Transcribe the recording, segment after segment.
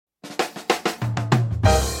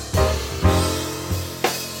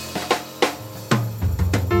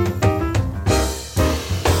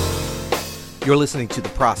You're listening to The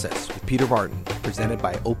Process with Peter Martin, presented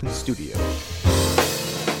by Open Studio.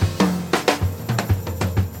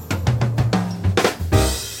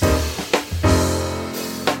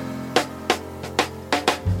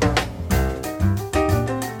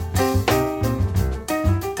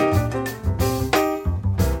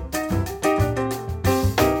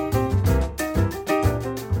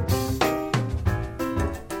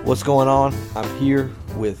 What's going on? I'm here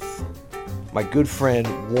with my good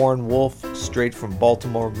friend Warren Wolf, straight from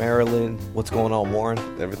Baltimore, Maryland. What's going on, Warren?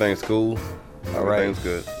 Everything's cool. Everything's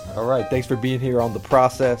good. All right. Thanks for being here on The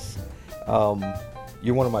Process.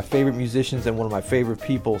 You're one of my favorite musicians and one of my favorite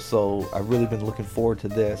people, so I've really been looking forward to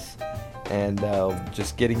this and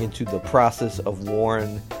just getting into the process of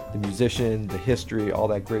Warren, the musician, the history, all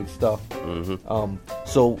that great stuff. Mm-hmm.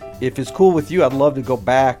 So if it's cool with you, I'd love to go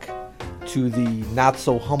back to the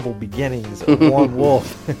not-so-humble beginnings of Warren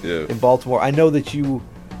Wolf in Baltimore. I know that you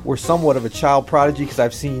were somewhat of a child prodigy because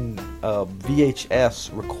I've seen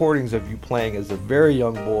VHS recordings of you playing as a very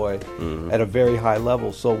young boy at a very high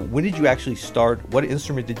level. So when did you actually start? What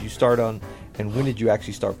instrument did you start on, and when did you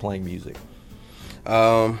actually start playing music?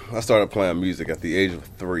 I started playing music at the age of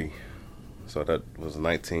 3. So that was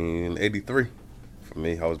 1983 for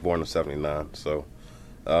me. I was born in 79. So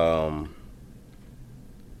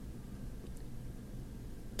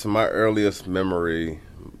to my earliest memory,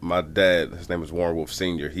 my dad, his name was Warren Wolf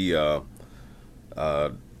Sr., he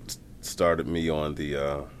started me on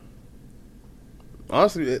the,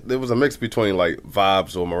 honestly, there was a mix between like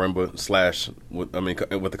vibes or marimba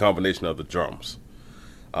with the combination of the drums.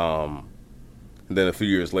 And then a few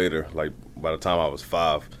years later, like by the time I was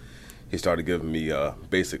 5, he started giving me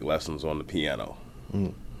basic lessons on the piano.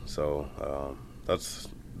 So that's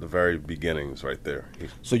the very beginnings right there.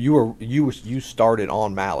 So you started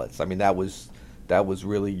on mallets. I mean, that was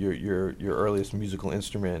really your earliest musical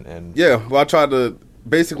instrument. And yeah, well, I tried to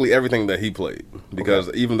basically everything that he played because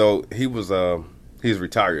even though he was he's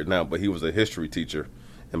retired now, but he was a history teacher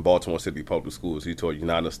in Baltimore City Public Schools. He taught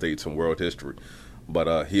United States and world history,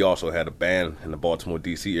 but he also had a band in the Baltimore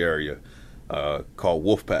D.C. area called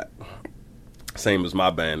Wolfpack. Same as my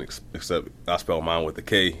band, except I spelled mine with a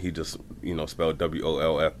K. He just, spelled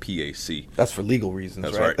WOLFPAC. That's for legal reasons,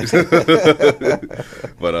 That's right.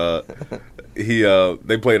 But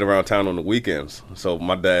they played around town on the weekends. So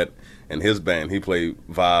my dad and his band, he played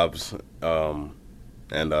vibes and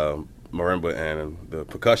marimba and the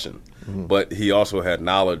percussion. But he also had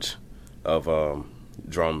knowledge of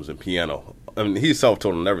drums and piano. I mean, he's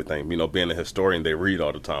self-taught on everything. Being a historian, they read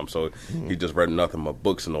all the time. So he just read nothing but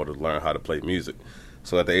books in order to learn how to play music.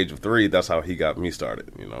 So at the age of 3, that's how he got me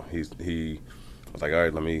started. He was like, all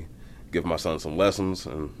right, let me give my son some lessons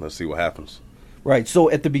and let's see what happens. Right.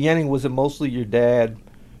 So at the beginning, was it mostly your dad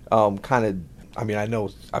kind of, I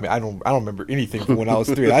don't remember anything from when I was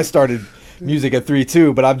 3. I started music at 3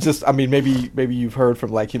 too, but maybe you've heard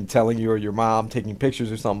from like him telling you or your mom taking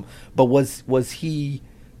pictures or something. But was he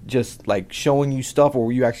just like showing you stuff, or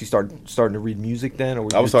were you actually starting to read music then? Or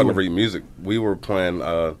I was starting to read music. We were playing,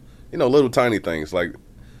 little tiny things. Like,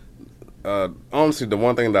 honestly, the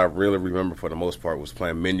one thing that I really remember for the most part was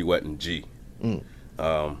playing Minuet in G.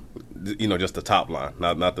 Just the top line,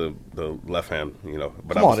 not the left hand.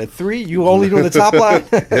 But Come on, at 3, you only doing the top line?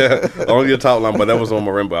 Yeah, only the top line. But that was on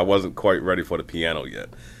marimba. I wasn't quite ready for the piano yet.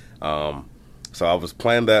 So I was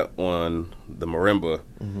playing that on the marimba.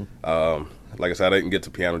 Like I said, I didn't get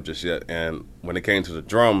to piano just yet. And when it came to the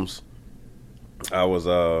drums, I was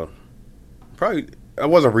I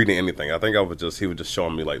wasn't reading anything. I think he was just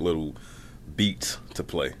showing me like little beats to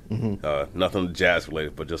play. Nothing jazz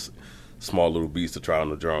related, but just small little beats to try on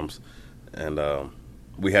the drums. And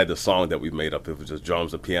we had this song that we made up. It was just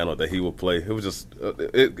drums and piano that he would play. It was just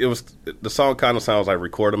the song kind of sounds like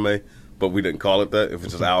Recordame, but we didn't call it that. It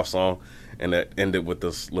was just our song, and that ended with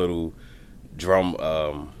this little drum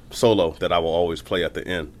solo that I will always play at the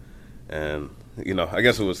end. And I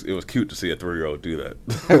guess it was cute to see a 3-year-old do that.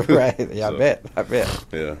 Right. Yeah, so, I bet.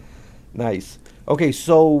 Yeah. Nice. Okay,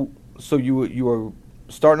 so you were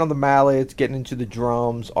starting on the mallets, getting into the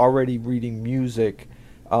drums, already reading music,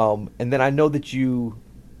 and then I know that you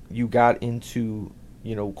got into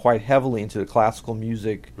quite heavily into the classical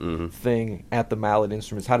music thing at the mallet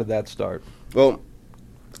instruments. How did that start? Well,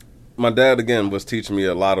 my dad again was teaching me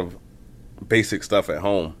a lot of basic stuff at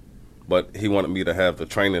home, but he wanted me to have the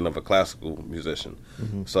training of a classical musician.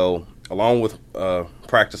 So along with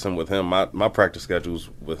practicing with him, my practice schedules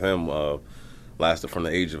with him lasted from the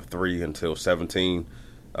age of 3 until 17,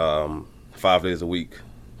 5 days a week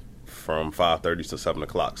from 5:30 to 7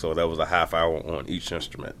 o'clock. So that was a half hour on each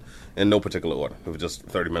instrument in no particular order. It was just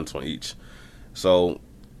 30 minutes on each. So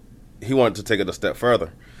he wanted to take it a step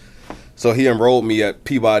further. So he enrolled me at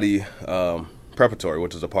Peabody Preparatory,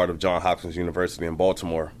 which is a part of Johns Hopkins University in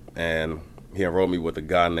Baltimore. And he enrolled me with a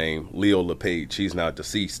guy named Leo LePage. He's now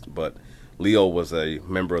deceased, but Leo was a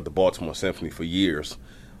member of the Baltimore Symphony for years.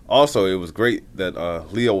 Also, it was great that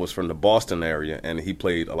Leo was from the Boston area, and he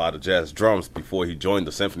played a lot of jazz drums before he joined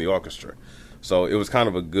the symphony orchestra. So it was kind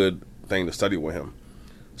of a good thing to study with him.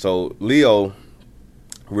 So Leo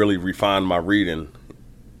really refined my reading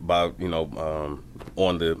by,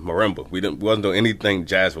 on the marimba. We wasn't doing anything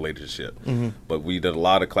jazz related shit, but we did a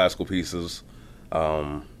lot of classical pieces.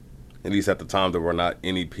 At least at the time, there were not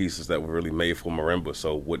any pieces that were really made for marimba.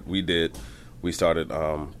 So what we did, we started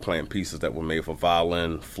playing pieces that were made for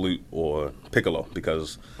violin, flute, or piccolo,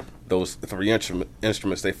 because those three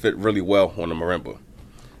instruments, they fit really well on the marimba.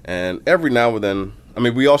 And every now and then,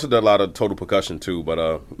 we also did a lot of total percussion too,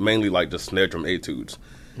 but mainly like just snare drum etudes.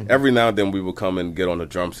 Every now and then we would come and get on the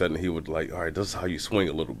drum set, and he would like, all right, this is how you swing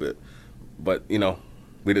a little bit. But,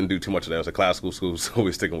 we didn't do too much of that. It was a classical school, so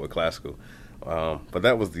we're sticking with classical. But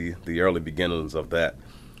that was the early beginnings of that.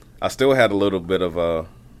 I still had a little bit of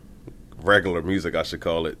regular music, I should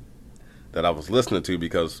call it, that I was listening to,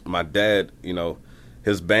 because my dad,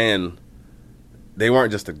 his band, they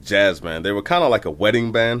weren't just a jazz band. They were kind of like a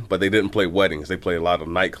wedding band, but they didn't play weddings. They played a lot of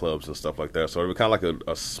nightclubs and stuff like that. So they were kind of like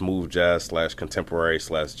a smooth jazz / contemporary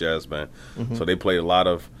 / jazz band. So they played a lot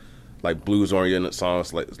of like blues-oriented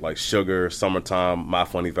songs like Sugar, Summertime, My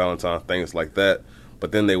Funny Valentine, things like that.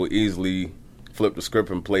 But then they would easily flip the script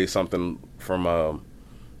and play something from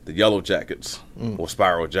the Yellow Jackets or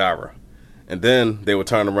Spiral Gyra. And then they would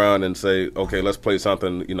turn around and say, okay, let's play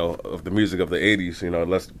something, of the music of the 80s.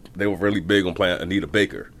 They were really big on playing Anita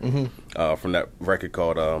Baker from that record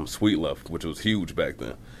called Sweet Love, which was huge back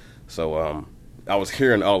then. So I was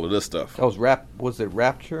hearing all of this stuff. That was was it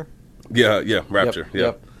Rapture? Yeah, Rapture,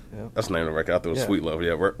 Yep. That's the name of the record. I thought it was Sweet Love,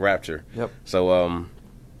 Rapture. Yep. So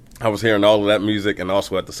I was hearing all of that music, and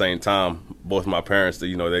also at the same time, both my parents,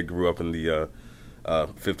 they grew up in the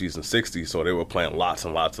 50s and 60s, so they were playing lots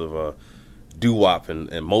and lots of doo-wop and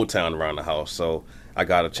Motown around the house. So I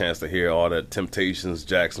got a chance to hear all that Temptations,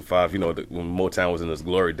 Jackson 5, when Motown was in its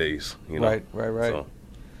glory days. Right. So.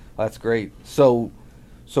 That's great. So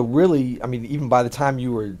really, even by the time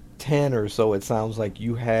you were 10 or so, it sounds like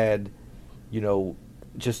you had,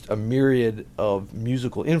 just a myriad of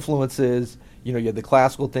musical influences. You had the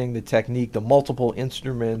classical thing, the technique, the multiple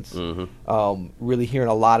instruments, really hearing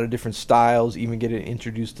a lot of different styles, even getting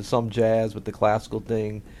introduced to some jazz with the classical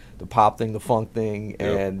thing, the pop thing, the funk thing,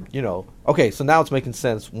 and, okay, so now it's making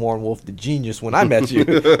sense, Warren Wolf, the genius, when I met you.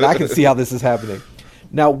 And I can see how this is happening.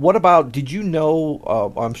 Now, what about, did you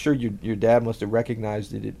know, I'm sure your dad must have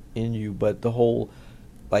recognized it in you, but the whole,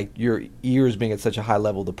 like, your ears being at such a high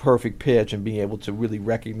level, the perfect pitch, and being able to really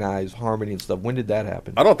recognize harmony and stuff, when did that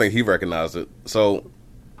happen? I don't think he recognized it. So,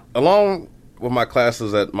 along with my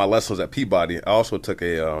lessons at Peabody, I also took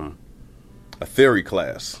a theory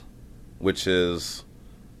class, which is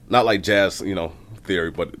not like jazz,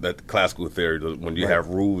 theory, but that classical theory, when you have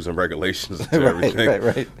rules and regulations to everything.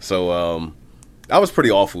 Right. So, I was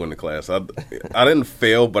pretty awful in the class. I didn't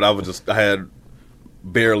fail, but I had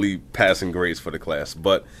barely passing grades for the class.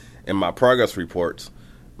 But in my progress reports,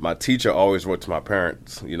 my teacher always wrote to my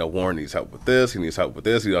parents, Warren needs help with this, he needs help with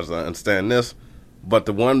this, he doesn't understand this. But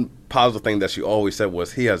the one positive thing that she always said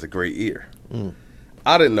was, he has a great ear.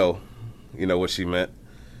 I didn't know, what she meant.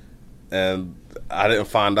 And I didn't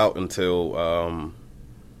find out until,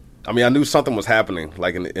 I knew something was happening,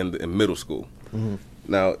 like in middle school.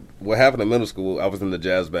 Now, what happened in middle school, I was in the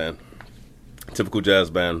jazz band, typical jazz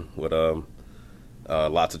band with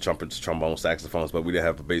lots of trumpets, trombones, saxophones, but we didn't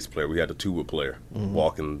have a bass player. We had a tuba player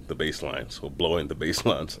walking the bass lines or blowing the bass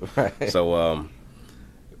lines. Right. So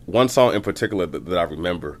one song in particular that I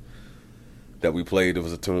remember that we played, it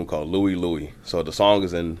was a tune called Louie Louie. So the song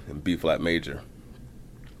is in B-flat major.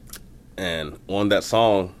 And on that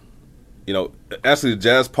song, actually the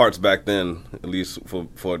jazz parts back then, at least for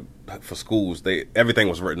schools, everything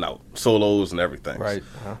was written out, solos and everything. Right.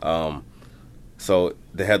 So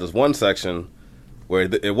they had this one section where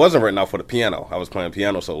it wasn't written out for the piano. I was playing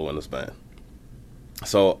piano solo in this band.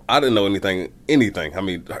 So I didn't know anything,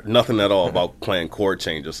 nothing at all about playing chord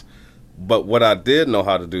changes. But what I did know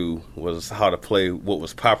how to do was how to play what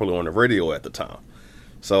was popular on the radio at the time.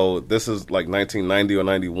 So this is like 1990 or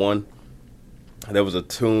 91. There was a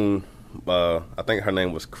tune, I think her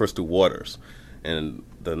name was Crystal Waters, and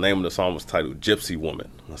the name of the song was titled Gypsy Woman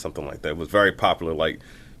or something like that. It was very popular, like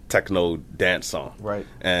techno dance song. Right.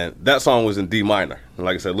 And that song was in D minor. And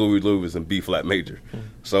like I said, Louie Louie was in B flat major.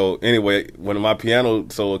 So anyway, when my piano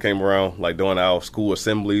solo came around, like during our school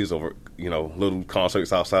assemblies or, little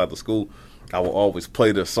concerts outside the school, I would always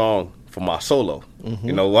play this song for my solo.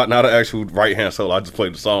 Not an actual right hand solo. I just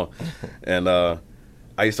played the song. And I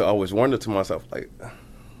used to always wonder to myself, like,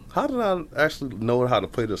 how did I actually know how to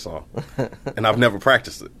play this song? And I've never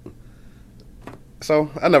practiced it.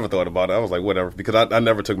 So I never thought about it. I was like, whatever, because I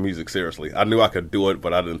never took music seriously. I knew I could do it,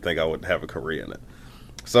 but I didn't think I would have a career in it.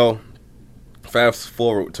 So fast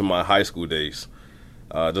forward to my high school days.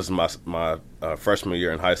 This is my freshman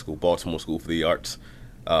year in high school, Baltimore School for the Arts.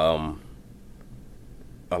 A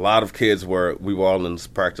lot of kids we were all in this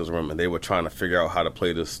practice room, and they were trying to figure out how to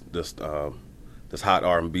play this hot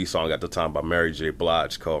R&B song at the time by Mary J.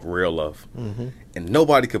 Blige called Real Love. And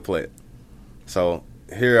nobody could play it. So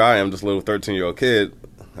here I am, this little 13-year-old kid.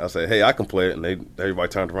 I said, hey, I can play it. And everybody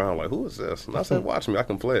turned around like, who is this? And I said, watch me, I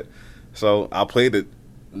can play it. So I played it,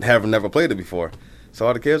 having never played it before. So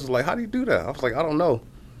all the kids were like, how do you do that? I was like, I don't know.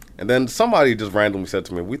 And then somebody just randomly said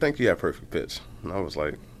to me, we think you have perfect pitch. And I was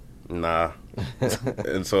like, nah.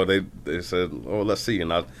 And so they said, oh, let's see.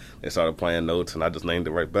 And they started playing notes, and I just named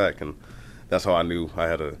it right back. And that's how I knew I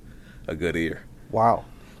had a good ear. Wow.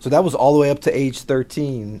 So that was all the way up to age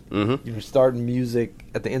 13. You were starting music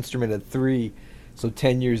at the instrument at 3. So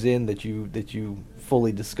 10 years in that you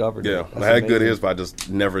fully discovered it. Yeah, I had good ears, but I just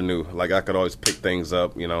never knew. Like, I could always pick things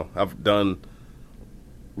up. I've done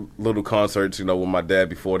little concerts, with my dad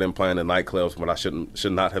before then, playing in nightclubs when I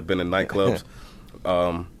should not have been in nightclubs.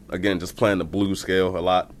 Again, just playing the blues scale a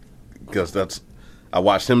lot, because I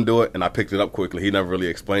watched him do it and I picked it up quickly. He never really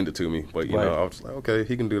explained it to me, but I was like, okay,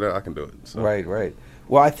 he can do that, I can do it. So. Right.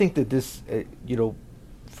 Well, I think that this,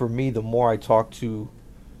 for me, the more I talk to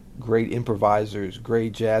great improvisers,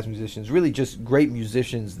 great jazz musicians, really just great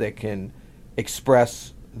musicians that can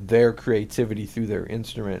express their creativity through their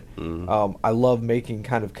instrument. I love making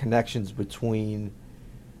kind of connections between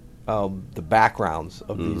the backgrounds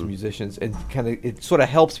of these musicians, and it sort of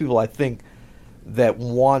helps people, I think, that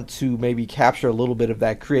want to maybe capture a little bit of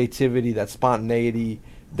that creativity, that spontaneity,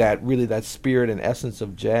 that spirit and essence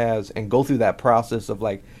of jazz, and go through that process of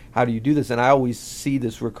like, how do you do this? And I always see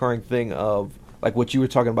this recurring thing of like what you were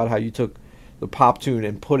talking about, how you took the pop tune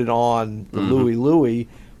and put it on the Louie Louie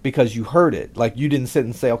because you heard it. Like, you didn't sit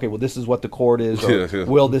and say, okay, well, this is what the chord is, or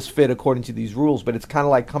will this fit according to these rules? But it's kind of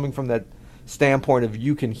like coming from that standpoint of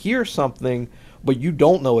you can hear something, but you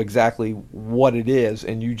don't know exactly what it is,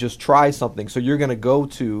 and you just try something. So you're going to go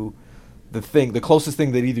to the closest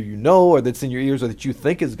thing that either you know or that's in your ears or that you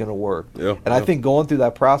think is going to work. I think going through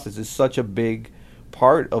that process is such a big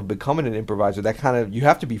part of becoming an improviser. That kind of, you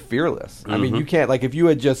have to be fearless. I mean, you can't, like, if you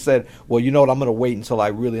had just said, well, you know what, I'm going to wait until I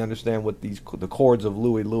really understand what the chords of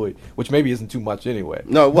Louie Louie, which maybe isn't too much anyway.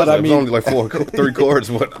 No, it wasn't. It was only like 3 chords.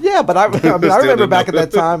 Yeah, but I remember back at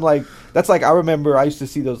that time, like, that's like, I remember I used to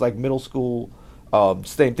see those like middle school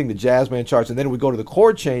same thing, the jazz band charts, and then we go to the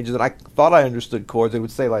chord changes, and I thought I understood chords. They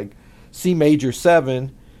would say like C major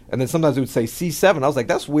 7, and then sometimes it would say C7. I was like,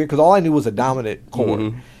 that's weird, because all I knew was a dominant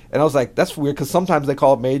chord. And I was like, that's weird, because sometimes they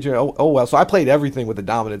call it major. Oh well. So I played everything with the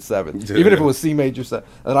dominant 7, even if it was C major 7.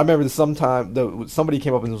 And I remember somebody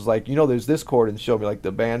came up and was like, there's this chord, and showed me, like,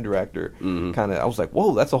 the band director. Kind of, I was like,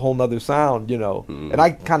 whoa, that's a whole nother sound, And I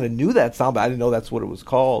kind of knew that sound, but I didn't know that's what it was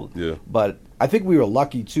called. But I think we were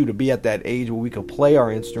lucky, too, to be at that age where we could play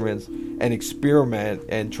our instruments and experiment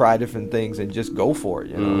and try different things and just go for it,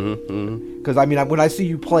 Because, I mean, when I see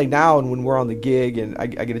you play now and when we're on the gig and I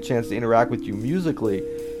get a chance to interact with you musically,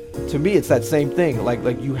 to me, it's that same thing.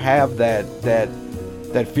 Like you have that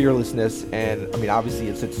fearlessness, and I mean, obviously,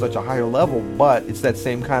 it's at such a higher level, but it's that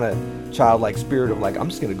same kind of childlike spirit of like, I'm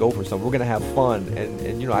just gonna go for something. We're gonna have fun,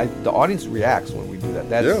 and the audience reacts when we do that.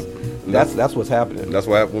 That's what's happening. That's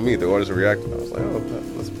what happened with me. The audience reacted. I was like,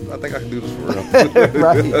 I think I can do this for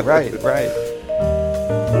real. Right.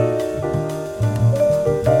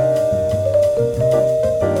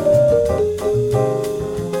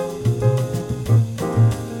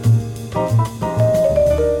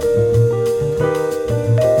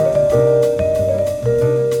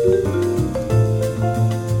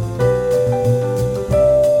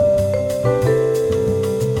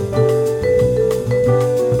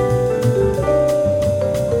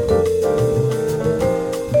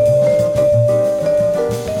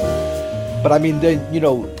 But I mean, then,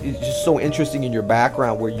 it's just so interesting in your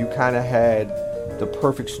background where you kind of had the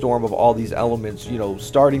perfect storm of all these elements,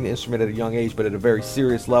 starting the instrument at a young age, but at a very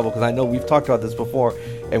serious level. Because I know we've talked about this before,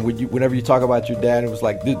 and whenever you talk about your dad, it was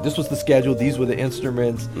like, this was the schedule, these were the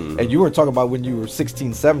instruments, and you were talking about when you were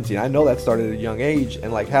 16, 17. I know that started at a young age,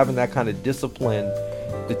 and like having that kind of discipline,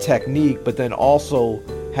 the technique, but then also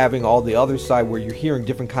having all the other side where you're hearing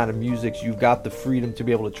different kind of musics, you've got the freedom to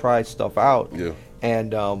be able to try stuff out. Yeah.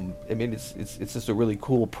 And it's just a really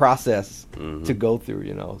cool process to go through,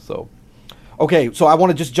 So, okay, so I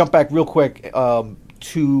want to just jump back real quick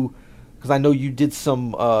to, because I know you did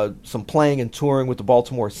some playing and touring with the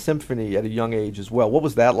Baltimore Symphony at a young age as well. What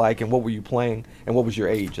was that like, and what were you playing, and what was your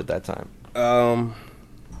age at that time?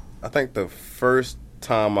 I think the first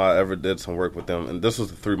time I ever did some work with them, and this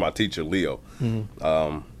was through my teacher Leo.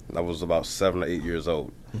 I was about 7 or 8 years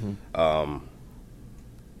old.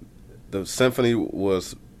 The symphony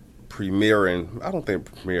was premiering. I don't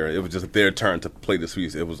think premiering. It was just their turn to play this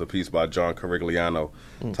piece. It was a piece by John Carigliano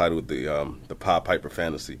titled "The Pied Piper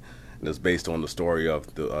Fantasy," and it's based on the story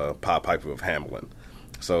of the Pied Piper of Hamelin.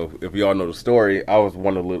 So, if you all know the story, I was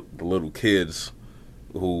one of the little kids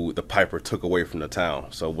who the piper took away from the town.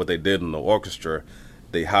 So, what they did in the orchestra,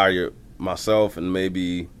 they hired myself and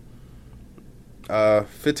maybe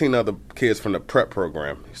 15 other kids from the prep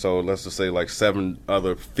program. So let's just say like 7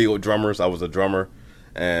 other field drummers. I was a drummer,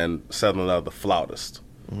 and 7 other flautists.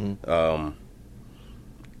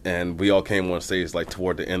 And we all came on stage like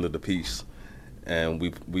toward the end of the piece, and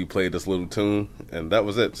we played this little tune, and that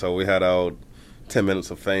was it. So we had our 10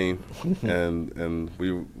 minutes of fame, and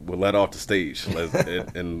we were let off the stage,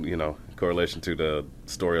 in correlation to the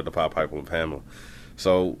story of the Pied Piper of Hamelin.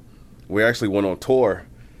 So we actually went on tour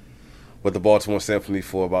with the Baltimore Symphony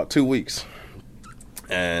for about 2 weeks.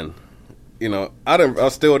 And, I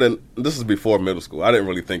still didn't, this is before middle school, I didn't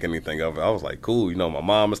really think anything of it. I was like, cool, my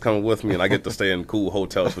mom is coming with me, and I get to stay in cool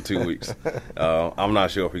hotels for 2 weeks. I'm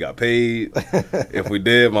not sure if we got paid. If we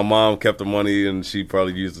did, my mom kept the money, and she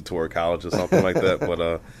probably used it toward college or something like that.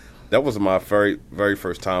 But that was my very, very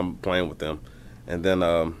first time playing with them. And then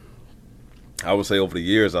I would say over the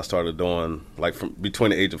years I started doing, like from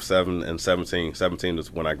between the age of 7 and 17. 17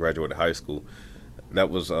 is when I graduated high school.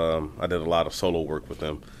 That was, I did a lot of solo work with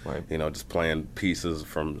them. Right. Just playing pieces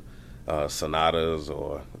from sonatas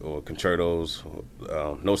or concertos,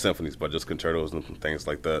 no symphonies, but just concertos and things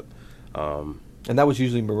like that. And that was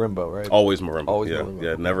usually marimba, right? Always marimba. Always yeah. marimba.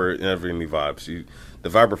 Yeah, never any vibes. The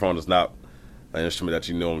vibraphone is not an instrument that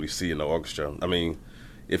you normally see in the orchestra. I mean,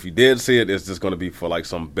 if you did see it, it's just going to be for like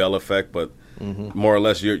some bell effect, but more or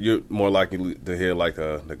less you're more likely to hear like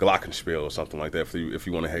the glockenspiel or something like that if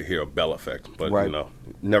you want to hear a bell effect. But right.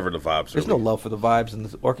 Never the vibes. There's no love for the vibes in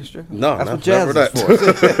the orchestra. No, that's what jazz is for.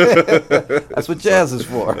 That's what jazz is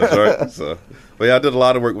for. That's right. So, but yeah, I did a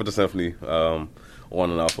lot of work with the symphony, on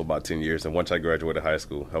and off for about 10 years, and once I graduated high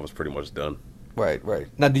school, I was pretty much done. Right.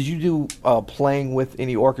 Now, did you do playing with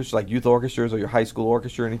any orchestra, like youth orchestras or your high school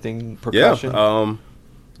orchestra, or anything, percussion? Yeah.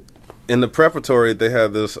 In the preparatory, they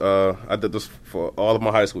had this, I did this for all of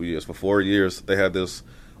my high school years. For 4 years, they had this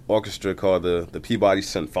orchestra called the Peabody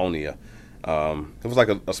Sinfonia. It was like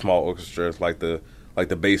a small orchestra. It's like the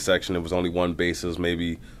bass section. It was only one bassist,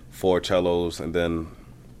 maybe 4 cellos, and then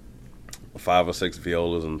 5 or 6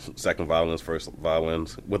 violas and second violins, first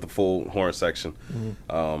violins, with a full horn section.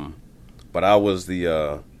 But I was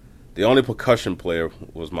the only percussion player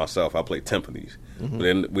was myself. I played timpanis.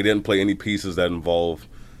 We didn't play any pieces that involved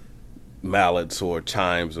mallets or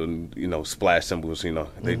chimes and splash cymbals.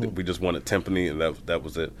 We just wanted timpani, and that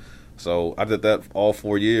was it. So I did that all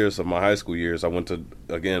 4 years of my high school years. I went to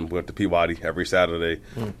Peabody every Saturday,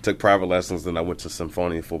 took private lessons, then I went to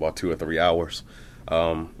Symphonia for about 2 or 3 hours,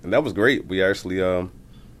 and that was great. We actually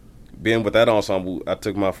being with that ensemble, I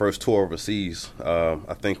took my first tour overseas.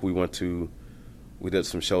 I think we did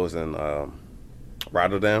some shows in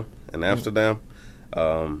Rotterdam and Amsterdam.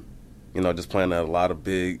 Just playing at a lot of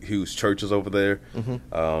big, huge churches over there.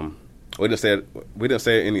 We didn't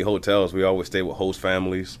stay at any hotels. We always stayed with host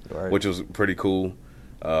families, right, which was pretty cool.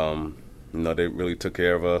 They really took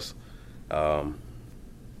care of us.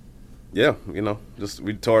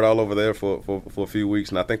 We toured all over there for a few weeks,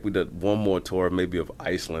 and I think we did one more tour, maybe of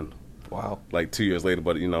Iceland. Wow! Like 2 years later,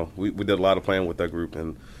 but we did a lot of playing with that group.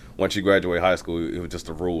 And once you graduate high school, it was just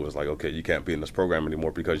a rule. It was like, okay, you can't be in this program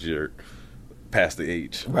anymore because you're past the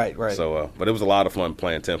age. Right. So, but it was a lot of fun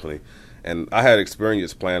playing timpani. And I had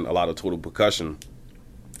experience playing a lot of total percussion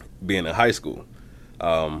being in high school,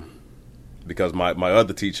 because my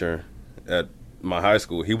other teacher at my high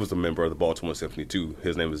school, he was a member of the Baltimore Symphony too.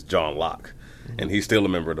 His name is John Locke, and he's still a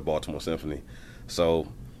member of the Baltimore Symphony. So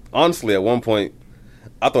honestly, at one point,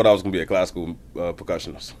 I thought I was going to be a classical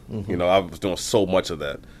percussionist. You know, I was doing so much of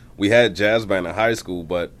that. We had jazz band in high school,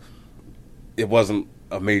 but it wasn't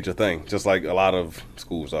a major thing, just like a lot of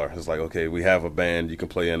schools are. It's like, okay, we have a band, you can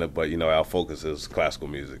play in it, but, you know, our focus is classical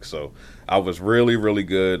music. So I was really, really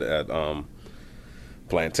good at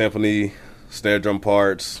playing timpani, snare drum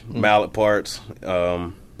parts, mallet parts,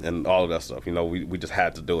 and all of that stuff. You know, we just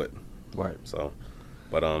had to do it. Right. So,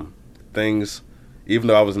 but things, even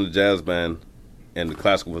though I was in the jazz band and the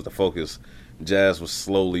classical was the focus, jazz was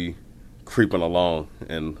slowly creeping along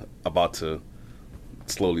and about to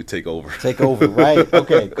slowly take over. Take over, right?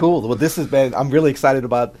 Okay, cool. Well, this has been. I'm really excited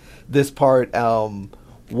about this part.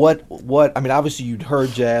 What? I mean, obviously you'd heard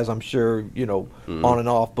jazz, I'm sure, you know, on and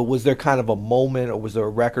off. But was there kind of a moment, or was there a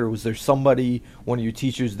record, or was there somebody, one of your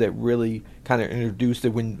teachers, that really kind of introduced it?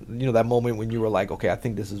 When, you know, that moment when you were like, okay, I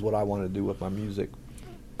think this is what I want to do with my music.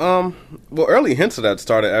 Well, early hints of that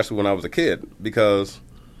started actually when I was a kid, because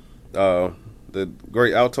the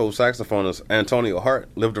great alto saxophonist Antonio Hart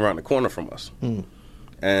lived around the corner from us.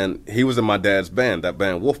 And he was in my dad's band, that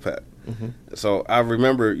band Wolfpack. So I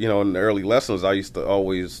remember, you know, in the early lessons, I used to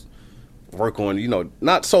always work on, you know,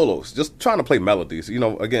 not solos, just trying to play melodies. You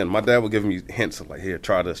know, again, my dad would give me hints of like, here,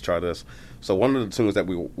 try this, try this. So one of the tunes that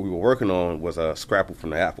we were working on was Scrapple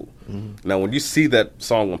from the Apple. Now, when you see that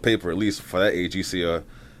song on paper, at least for that age, you see a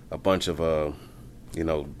bunch of, you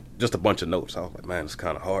know, just a bunch of notes. I was like, man, it's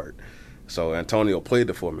kind of hard. So Antonio played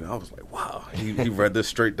it for me. I was like, wow, he read this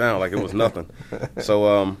straight down like it was nothing.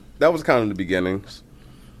 So that was kind of the beginnings.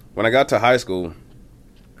 When I got to high school,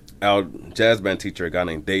 our jazz band teacher, a guy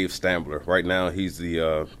named Dave Stambler, right now he's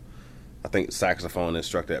the, I think, saxophone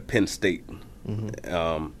instructor at Penn State.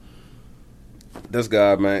 This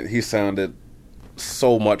guy, man, he sounded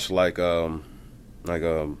so much like Cannonball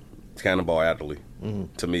Adderley,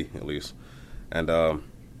 to me at least. And,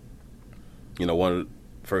 you know, one of the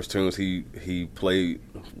first tunes he played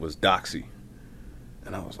was Doxy.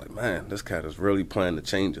 And I was like, man, this cat is really playing the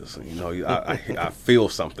changes. You know, I feel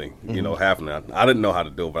something, you know, happening. I didn't know how to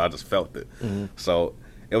do it, but I just felt it. So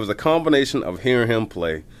it was a combination of hearing him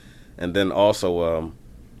play, and then also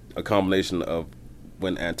a combination of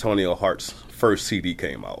when Antonio Hart's first CD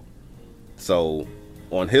came out. So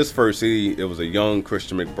on his first CD, it was a young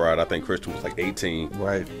Christian McBride. I think Christian was like 18.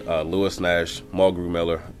 Right. Lewis Nash, Mulgrew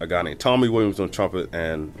Miller, a guy named Tommy Williams on trumpet,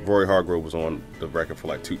 and Roy Hargrove was on the record for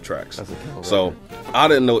like 2 tracks. That's a cool so record. I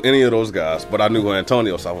didn't know any of those guys, but I knew who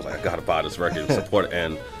Antonio, so I was like, I gotta buy this record and support it.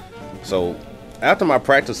 And so after my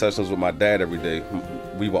practice sessions with my dad every day,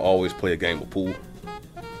 we would always play a game of pool.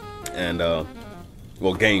 And,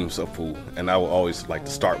 well, games of pool. And I would always like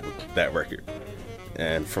to start with that record.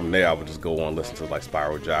 And from there, I would just go on and listen to like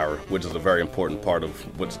Spiral Gyra, which is a very important part of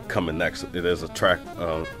what's coming next. It is a track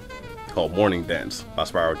called Morning Dance by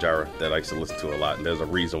Spiral Gyra that I used to listen to a lot, and there's a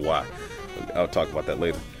reason why. I'll talk about that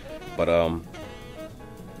later. But,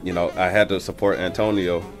 you know, I had to support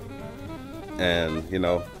Antonio, and, you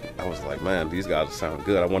know, I was like, man, these guys sound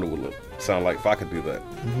good. I wonder what it would sound like if I could do that.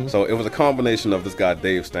 So it was a combination of this guy,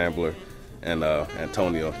 Dave Stambler, and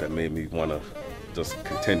Antonio that made me want to just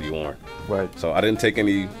continue on. Right. So I didn't take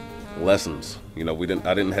any lessons. You know, I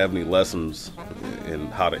didn't have any lessons in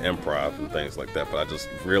how to improv and things like that, but I just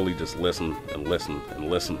really just listen and listen and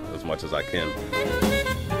listen as much as I can.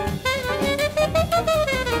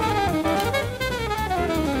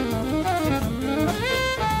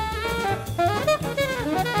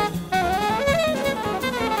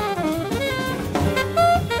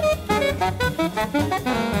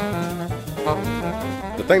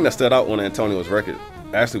 The thing that stood out on Antonio's record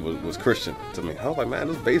actually was Christian to me. I was like, man,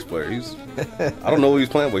 this bass player, I don't know what he's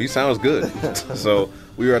playing, but he sounds good. So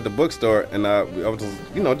we were at the bookstore, and I was just,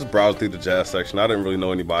 you know, just browsing through the jazz section. I didn't really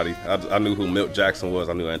know anybody. I knew who Milt Jackson was,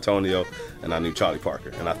 I knew Antonio, and I knew Charlie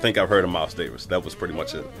Parker. And I think I've heard of Miles Davis. That was pretty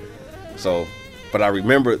much it. So, but I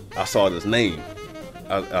remembered I saw this name.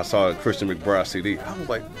 I saw a Christian McBride CD. I was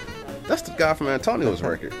like, that's the guy from Antonio's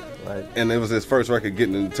record. Right. And it was his first record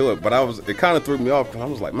getting into it, but it kind of threw me off, because I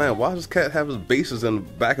was like, man, why does this cat have his basses in the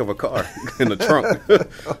back of a car in the trunk?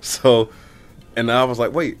 So, and I was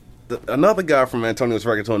like, wait, another guy from Antonio's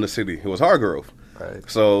records on the CD, it was Hargrove. Right.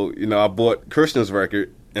 So, you know, I bought Christian's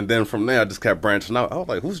record, and then from there I just kept branching out. I was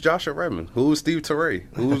like, who's Joshua Redmond? Who's Steve Teray?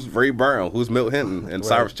 Who's Ray Brown? Who's Milt Hinton? And Right.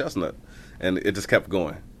 Cyrus Chestnut? And it just kept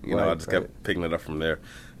going. You know, Right, I just kept picking it up from there.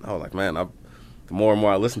 And I was like, man, the more and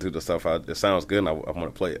more I listen to the stuff, it sounds good, and I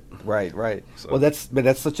want to play it. Right, right. So. Well,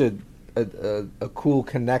 that's such a cool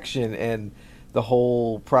connection, and the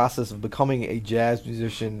whole process of becoming a jazz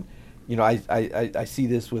musician. You know, I see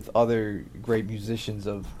this with other great musicians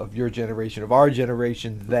of your generation, of our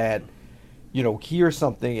generation, that, hear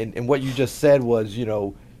something, and what you just said was,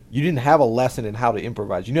 you didn't have a lesson in how to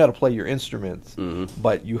improvise. You knew how to play your instruments,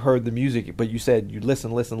 but you heard the music. But you said you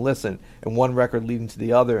listen, and one record leading to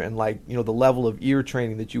the other, and the level of ear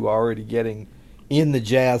training that you were already getting in the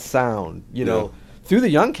jazz sound, through the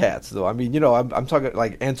young cats. Though I'm talking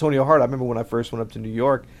like Antonio Hart. I remember when I first went up to New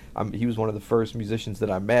York, he was one of the first musicians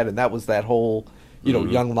that I met, and that was that whole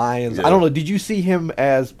Young Lions. Yeah. I don't know. Did you see him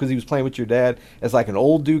because he was playing with your dad, as like an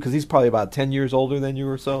old dude? Because he's probably about 10 years older than you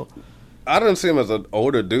or so. I didn't see him as an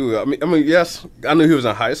older dude. I mean, yes, I knew he was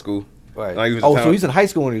in high school. Right. So he's in high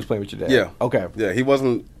school when he was playing with your dad. Yeah. Okay. Yeah, he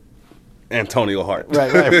wasn't Antonio Hart.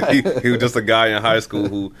 Right. he was just a guy in high school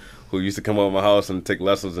who used to come over my house and take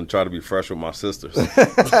lessons and try to be fresh with my sisters.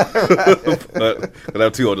 But I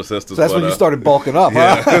have two older sisters. So that's when you started bulking up,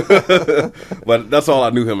 huh? But that's all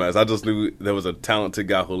I knew him as. I just knew there was a talented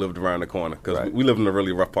guy who lived around the corner, because we lived in a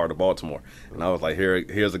really rough part of Baltimore. And I was like,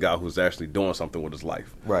 here's a guy who's actually doing something with his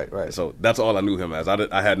life. Right. So that's all I knew him as.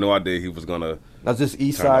 I had no idea he was going to... Now, is this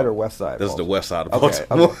east side or west side? This is the west side of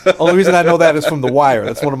Baltimore. Okay. Only reason I know that is from The Wire.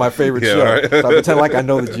 That's one of my favorite shows. Right. So I pretend like I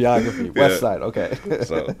know the geography. West side, okay.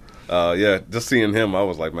 So, just seeing him, I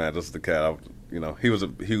was like, man, this is the cat. He was a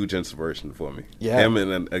huge inspiration for me. Yeah. Him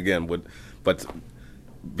and again, but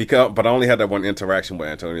I only had that one interaction with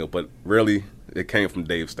Antonio, but really it came from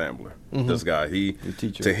Dave Stambler. This guy, your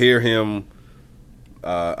teacher. To hear him,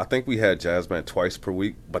 I think we had jazz band twice per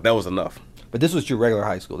week, but that was enough. But this was your regular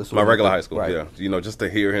high school. This was my regular high school, right. Yeah. Just to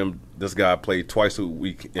hear him, this guy played twice a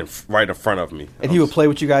week right in front of me. And he would play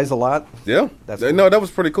with you guys a lot? Yeah. That's cool. No, that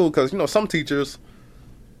was pretty cool, because, some teachers,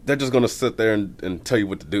 they're just going to sit there and tell you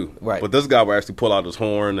what to do. Right. But this guy would actually pull out his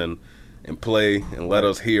horn and play and let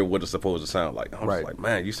us hear what it's supposed to sound like. I was like,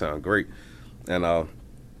 man, you sound great. And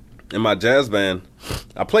in my jazz band,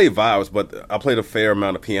 I played vibes, but I played a fair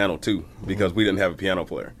amount of piano too, because we didn't have a piano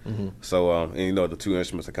player. So, the two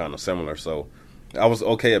instruments are kind of similar. So I was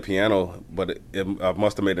okay at piano, but I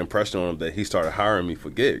must have made an impression on him that he started hiring me for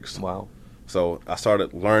gigs. Wow. So I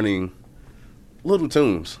started learning little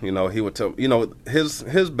tunes. He would tell,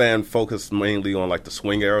 his band focused mainly on like the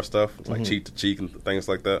swing era stuff, like Cheek to Cheek and things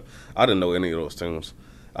like that. I didn't know any of those tunes.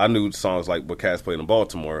 I knew songs like what cats played in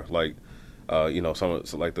Baltimore, like some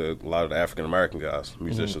like a lot of the African American guys,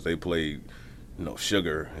 musicians. They played,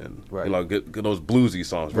 Sugar and get those bluesy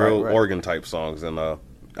songs, real organ type songs. And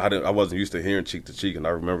I wasn't used to hearing Cheek to Cheek. And I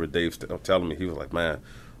remember Dave telling me, he was like, man,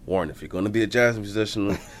 Warren, if you're going to be a jazz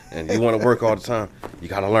musician and you want to work all the time, you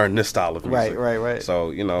got to learn this style of music. Right.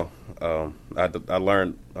 So, I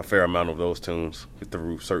learned a fair amount of those tunes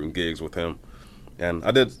through certain gigs with him. And I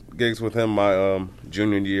did gigs with him my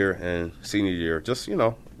junior year and senior year, just,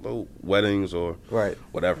 little weddings or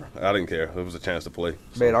whatever. I didn't care. It was a chance to play.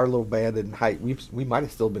 So. Man, our little band in we might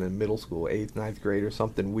have still been in middle school, 8th, 9th grade or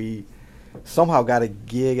something. We somehow got a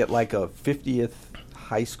gig at like a 50th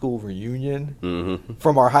high school reunion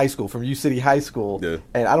from our high school, from U City High School. Yeah.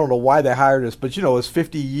 And I don't know why they hired us, but it's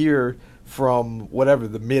 50 year from whatever,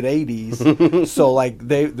 the mid 80s. So like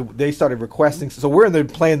they started requesting, so we're in there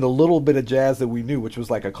playing the little bit of jazz that we knew, which was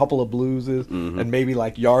like a couple of blueses and maybe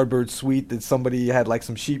like Yardbird Suite that somebody had like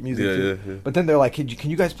some sheet music to. Yeah. But then they're like, can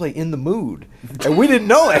you guys play In the Mood? And we didn't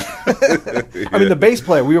know it. I mean, the bass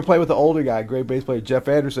player, we were playing with the older guy, great bass player Jeff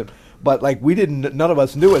Anderson, but like none of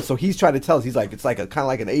us knew it. So he's trying to tell us, he's like, it's like a kind of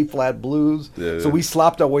like an A flat blues. So we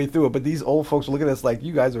slopped our way through it, but these old folks were looking at us like,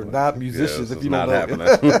 you guys are not musicians if you don't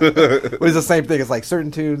know. But it's the same thing. It's like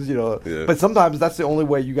certain tunes, but sometimes that's the only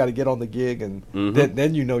way you got to get on the gig, and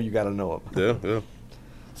then you got to know them. Yeah.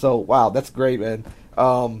 So, wow, that's great, man.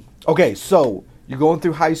 Okay, so you're going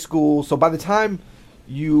through high school. So by the time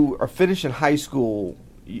you are finishing high school,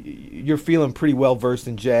 you're feeling pretty well versed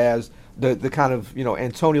in jazz. The kind of,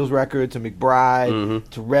 Antonio's record to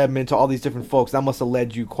McBride to Redman to all these different folks. That must have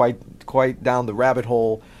led you quite down the rabbit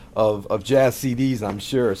hole of jazz CDs, I'm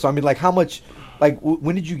sure. So, I mean, like, how much... Like,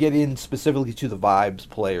 when did you get in specifically to the vibes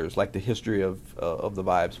players, like the history of the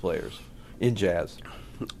vibes players in jazz?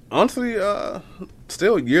 Honestly,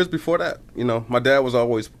 still years before that. My dad was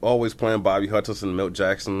always playing Bobby Hutcherson, Milt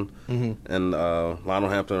Jackson, and Lionel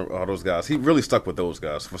Hampton, all those guys. He really stuck with those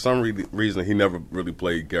guys. For some reason, he never really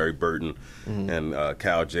played Gary Burton and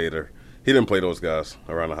Cal Tjader. He didn't play those guys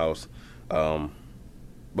around the house.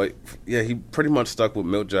 But, yeah, he pretty much stuck with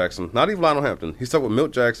Milt Jackson. Not even Lionel Hampton. He stuck with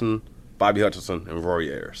Milt Jackson, Bobby Hutcherson, and Roy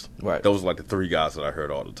Ayers. Right. Those were like the three guys that I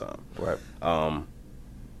heard all the time. Right.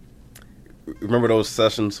 Remember those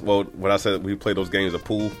sessions? Well, when I said we played those games of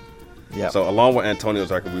pool? Yeah. So along with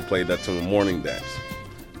Antonio's record, we played that tune, Morning Dance.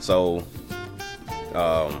 So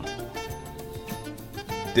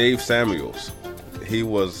Dave Samuels, he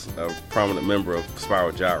was a prominent member of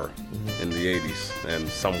Spiral Gyra in the 80s and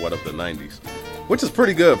somewhat of the 90s, which is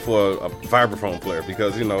pretty good for a vibraphone player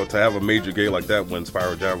because, you know, to have a major gig like that when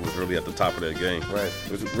Spiral Gyra was really at the top of their game. Right.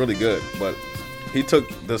 It was really good. But he took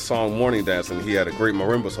this song Morning Dance and he had a great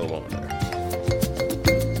marimba solo in there.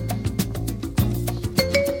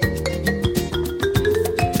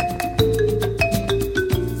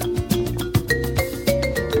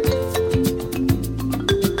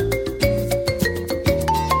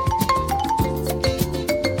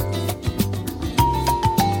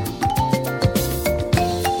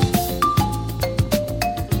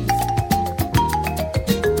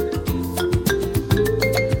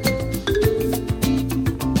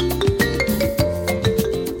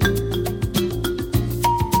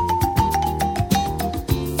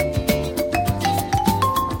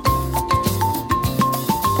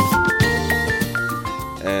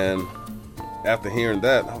 And after hearing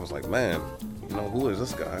that, I was like, man, you know, who is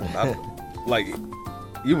this guy? Like,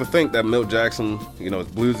 you would think that Milt Jackson, you know, as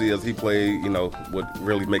bluesy as he played, you know, would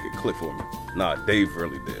really make it click for me. Nah, Dave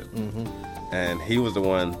really did. And he was the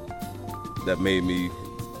one that made me,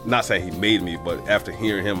 not saying he made me, but after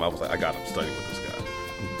hearing him, I was like, I got to study with this guy.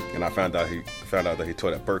 And I found out that he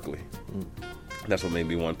taught at Berkeley. That's what made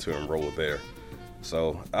me want to enroll there.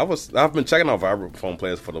 So I've been checking out vibraphone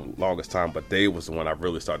players for the longest time, but Dave was the one I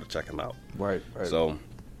really started checking out. Right. So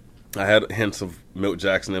I had hints of Milt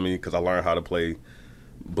Jackson in me because I learned how to play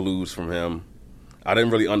blues from him. I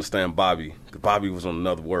didn't really understand Bobby because Bobby was on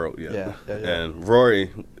another world. Yeah. And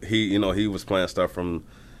Rory, he was playing stuff from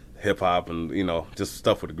hip hop and, you know, just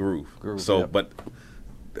stuff with the groove. So, but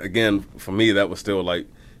again, for me, that was still like,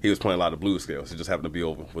 he was playing a lot of blues scales. It just happened to be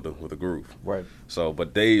over with a groove. Right. So,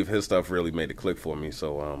 but Dave, his stuff really made it click for me.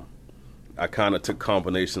 So, I kind of took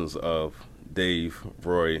combinations of Dave,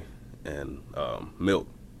 Roy, and Milt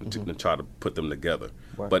to try to put them together.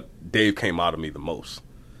 Right. But Dave came out of me the most,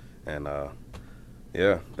 and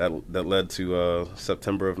that led to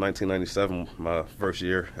September of 1997, my first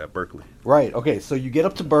year at Berkeley. Right. Okay. So you get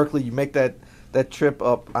up to Berkeley, you make that trip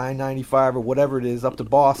up I-95 or whatever it is up to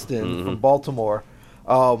Boston from Baltimore.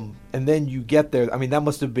 And then you get there. I mean, that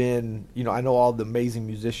must have been, you know, I know all the amazing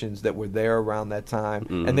musicians that were there around that time.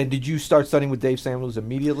 And then did you start studying with Dave Samuels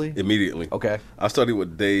immediately? Immediately. Okay. I studied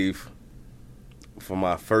with Dave for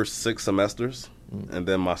my first 6 semesters. And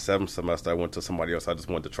then my 7th semester, I went to somebody else. I just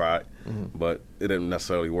wanted to try it. But it didn't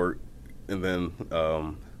necessarily work. And then,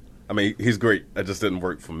 I mean, he's great. It just didn't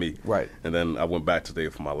work for me. Right. And then I went back to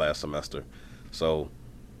Dave for my last semester. So,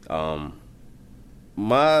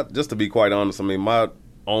 just to be quite honest, I mean, my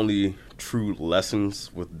only true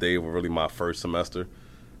lessons with Dave were really my first semester.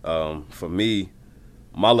 For me,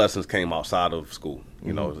 my lessons came outside of school.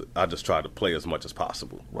 You know, I just tried to play as much as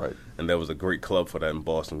possible. Right. And there was a great club for that in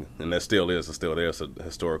Boston, and there still is. It's still there. It's a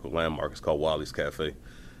historical landmark. It's called Wally's Cafe.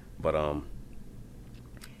 But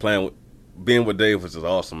being with Dave was just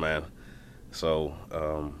awesome, man. So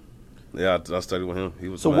I studied with him. He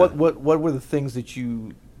was. So what were the things that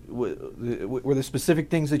you? Were there specific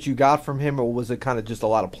things that you got from him, or was it kind of just a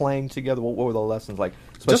lot of playing together? What were the lessons like?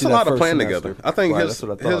 Just a lot of playing together. I think right,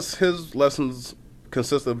 his lessons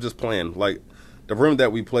consisted of just playing. Like the room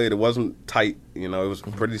that we played, it wasn't tight. You know, it was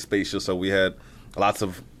pretty spacious, so we had lots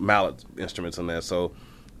of mallet instruments in there. So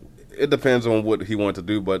it depends on what he wanted to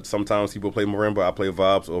do. But sometimes he would play marimba, I play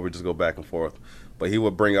vibes, or we just go back and forth. But he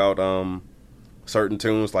would bring out certain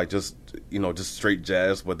tunes, like just straight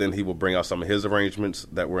jazz, but then he would bring out some of his arrangements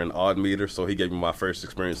that were in odd meter, so he gave me my first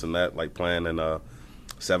experience in that, like playing in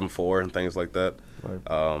 7/4 and things like that.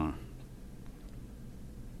 Right.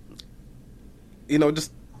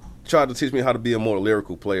 Just tried to teach me how to be a more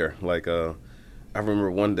lyrical player. Like I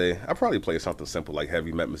remember one day, I probably played something simple like Have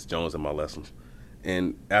You Met Miss Jones in my lessons,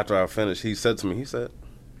 and after I finished, he said to me,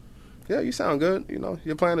 yeah, you sound good,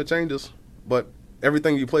 you're playing the changes, but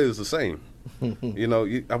everything you play is the same.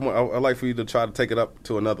 I like for you to try to take it up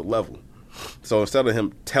to another level. So instead of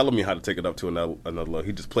him telling me how to take it up to another level,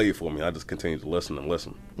 he just played for me. I just continued to listen and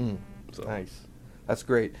listen. So. Nice. That's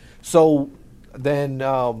great. So then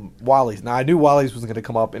Wally's. Now, I knew Wally's was going to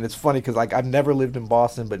come up, and it's funny because I've never lived in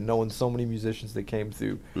Boston, but knowing so many musicians that came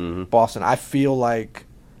through Boston, I feel like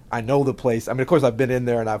I know the place. I mean, of course, I've been in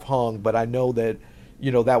there and I've hung, but I know that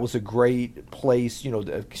that was a great place,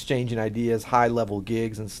 exchanging ideas, high-level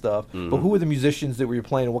gigs and stuff. But who were the musicians that were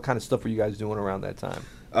playing, and what kind of stuff were you guys doing around that time?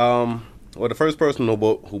 Well, the first person who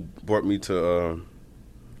brought me to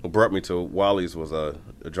Wally's was a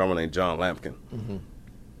drummer named John Lampkin.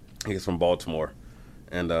 He's from Baltimore.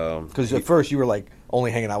 And because at first you were like,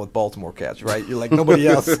 only hanging out with Baltimore cats, right? You're like nobody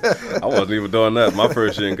else. I wasn't even doing that. My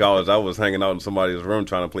first year in college, I was hanging out in somebody's room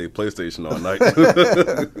trying to play PlayStation all night.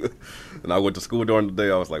 And I went to school during the day.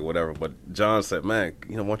 I was like, whatever. But John said, man,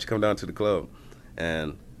 why don't you come down to the club?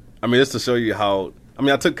 And, it's to show you how,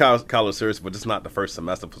 I took college serious, but it's not the first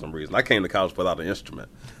semester for some reason. I came to college without an instrument.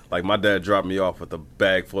 Like, my dad dropped me off with a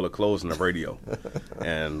bag full of clothes and a radio.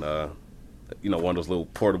 And, one of those little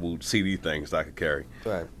portable CD things that I could carry.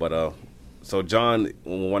 Right. But, so John,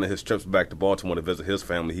 on one of his trips back to Baltimore to visit his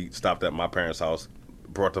family, he stopped at my parents' house,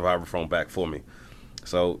 brought the vibraphone back for me.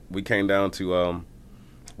 So we came down to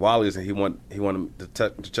Wally's, and he wanted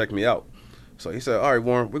to check me out. So he said, all right,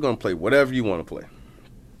 Warren, we're going to play whatever you want to play.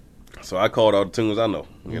 So I called all the tunes I know,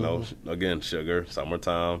 again, Sugar,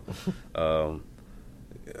 Summertime,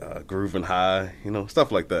 Groovin' High,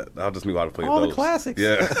 stuff like that. I just knew how to play all those. The classics.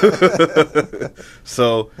 Yeah.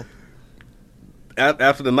 So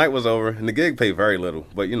after the night was over, and the gig paid very little,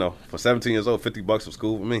 but for 17 years old, $50 was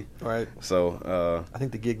cool for me. Right. So I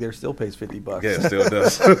think the gig there still pays $50. Yeah, it still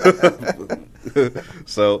does.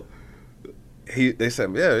 So they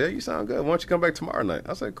said, yeah, you sound good. Why don't you come back tomorrow night?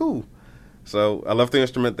 I said, cool. So I left the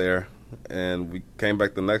instrument there, and we came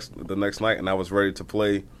back the next night, and I was ready to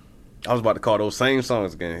play. I was about to call those same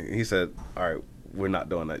songs again. He said, all right, we're not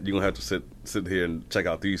doing that. You're going to have to sit here and check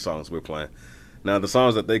out these songs we're playing. Now, the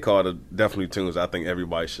songs that they called are definitely tunes I think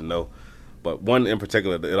everybody should know. But one in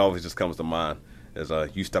particular that it always just comes to mind is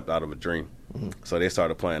You Stepped Out of a Dream. Mm-hmm. So they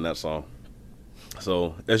started playing that song.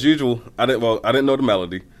 So, as usual, I didn't know the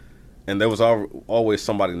melody, and there was always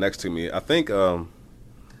somebody next to me. I think,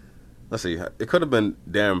 let's see, it could have been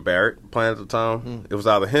Darren Barrett playing at the time. Mm-hmm. It was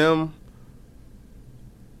either him.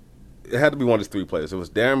 It had to be one of these three players. It was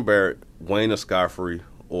Darren Barrett, Wayne Escoffery,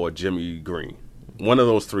 or Jimmy Green. One of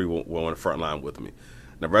those three were on the front line with me.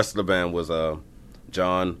 And the rest of the band was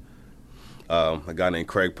John, a guy named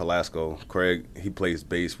Craig Palasco. Craig, he plays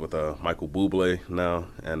bass with Michael Bublé now,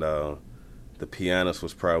 and the pianist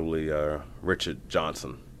was probably Richard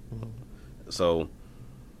Johnson. Mm-hmm. So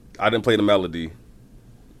I didn't play the melody.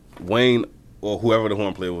 Wayne or whoever the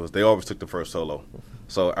horn player was, they always took the first solo.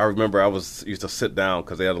 So I remember I used to sit down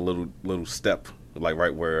because they had a little step like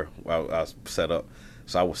right where I was set up.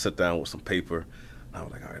 So I would sit down with some paper. I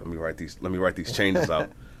was like, all right, let me write these changes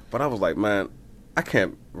out. But I was like, man, I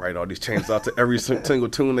can't write all these changes out to every single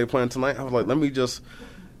tune they playing tonight. I was like, let me just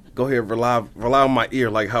go ahead and rely on my ear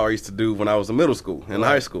like how I used to do when I was in middle school and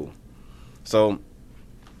high school. So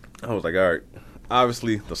I was like, all right,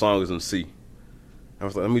 obviously the song is in C. I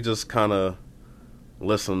was like, let me just kind of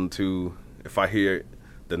listen to if I hear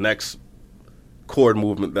the next chord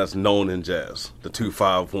movement that's known in jazz, the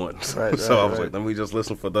 2-5-1s. Right, so I was like, let me just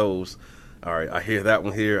listen for those. All right, I hear that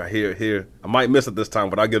one here, I hear it here. I might miss it this time,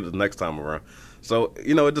 but I'll get it the next time around. So,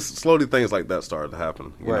 it just slowly things like that started to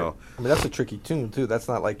happen, you know. That's a tricky tune, too. That's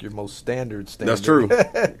not like your most standard. That's true. But,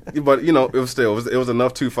 it was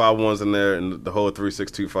enough 2-5-1s in there and the whole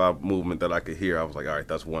 3-6-2-5 movement that I could hear. I was like, all right,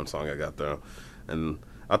 that's one song I got there. And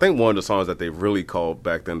I think one of the songs that they really called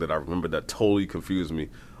back then that I remember that totally confused me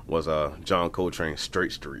was John Coltrane's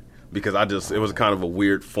Straight Street, because it was kind of a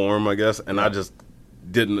weird form, I guess, and I just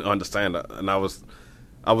didn't understand it. And I was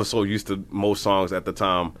so used to most songs at the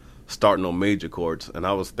time starting on major chords, and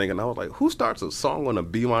I was like, who starts a song on a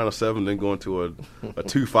B minor 7 then going to a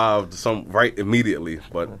 2-5 to some right immediately?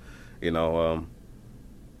 But long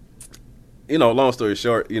story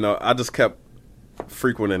short, I just kept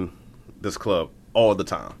frequenting this club all the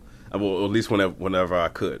time. Well, at least whenever I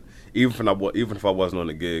could. Even if I wasn't on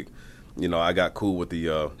the gig, I got cool with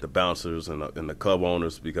the bouncers and the club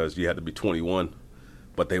owners because you had to be 21.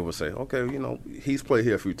 But they would say, okay, he's played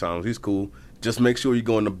here a few times. He's cool. Just make sure you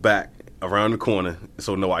go in the back around the corner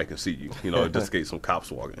so nobody can see you. Just in case some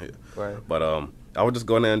cops walking here. Right. But I would just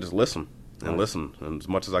go in there and just listen as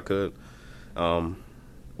much as I could. Well,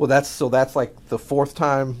 that's like the fourth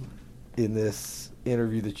time in this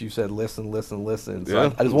interview that you said listen.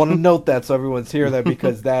 So I just want to note that so everyone's hearing that,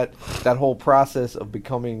 because that whole process of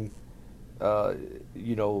becoming a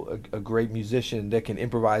great musician that can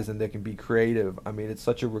improvise and that can be creative, it's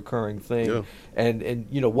such a recurring thing. Yeah. And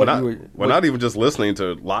we're not even just listening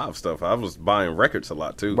to live stuff. I was buying records a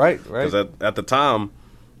lot too. Right. Because at the time,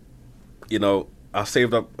 I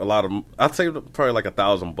saved up probably like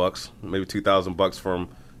 $1,000, maybe $2,000 from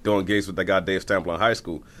doing gigs with that guy Dave Stample in high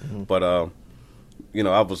school. Mm-hmm. But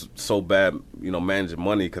I was so bad, managing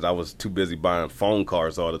money because I was too busy buying phone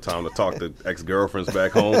cards all the time to talk to ex-girlfriends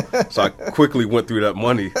back home. So I quickly went through that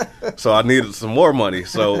money. So I needed some more money.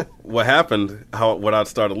 So what happened, what I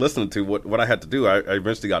started listening to, what I had to do, I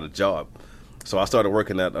eventually got a job. So I started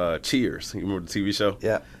working at Cheers. You remember the TV show?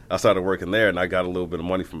 Yeah. I started working there, and I got a little bit of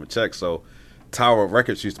money from a check. So Tower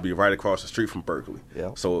Records used to be right across the street from Berkeley.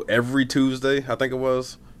 Yeah. So every Tuesday, I think it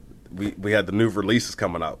was, we had the new releases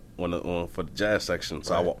coming out for the jazz section.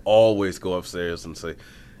 So I would always go upstairs and say,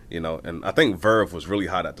 and I think Verve was really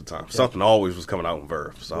hot at the time. Something always was coming out in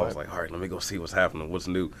Verve. So I was like, all right, let me go see what's happening, what's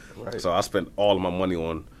new. Right. So I spent all of my money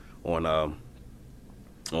on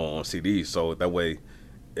CDs. So that way,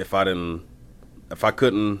 if I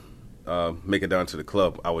couldn't make it down to the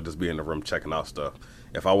club, I would just be in the room checking out stuff.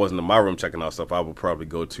 If I wasn't in my room checking out stuff, I would probably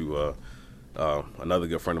go to another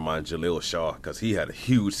good friend of mine, Jaleel Shaw, because he had a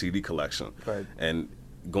huge CD collection. Right. And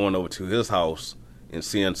going over to his house and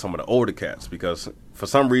seeing some of the older cats, because for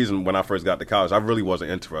some reason when I first got to college, I really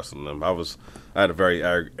wasn't interested in them. I had a very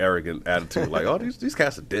arrogant attitude, like, oh, these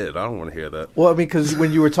cats are dead. I don't want to hear that. Well, I mean, because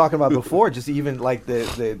when you were talking about before, just even like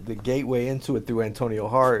the gateway into it through Antonio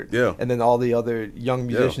Hart, and then all the other young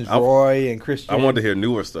musicians, Roy and Christian. I wanted to hear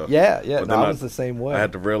newer stuff. Yeah. No, I was the same way. I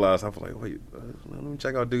had to realize, I was like, wait, let me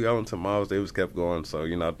check out Duke Ellington. Miles Davis kept going, so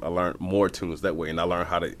I learned more tunes that way, and I learned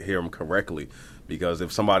how to hear them correctly. Because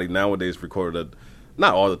if somebody nowadays recorded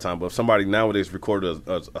not all the time, but if somebody nowadays recorded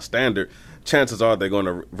a standard, chances are they're going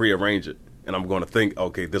to rearrange it. And I'm going to think,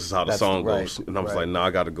 okay, this is how the song goes. And I'm just like, no, I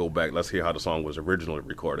got to go back. Let's hear how the song was originally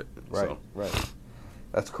recorded. Right.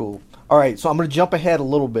 That's cool. All right, so I'm going to jump ahead a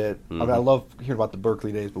little bit. I mean, I love hearing about the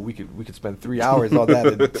Berkeley days, but we could spend 3 hours on that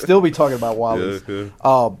and still be talking about Wally's.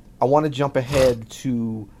 I want to jump ahead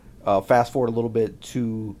to fast forward a little bit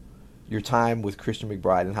to your time with Christian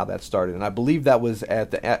McBride and how that started. And I believe that was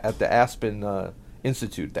at the Aspen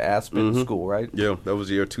Institute, the Aspen School, right? Yeah, that was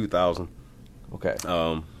the year 2000. Okay.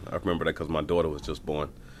 I remember that because my daughter was just born.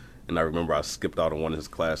 And I remember I skipped out on one of his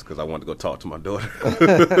classes because I wanted to go talk to my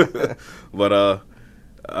daughter. But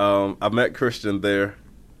I met Christian there,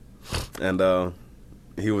 and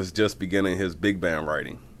he was just beginning his big band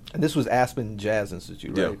writing. And this was Aspen Jazz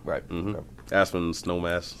Institute, right? Yeah. Right. Mm-hmm. Okay. Aspen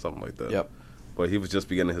Snowmass, something like that. Yep. But he was just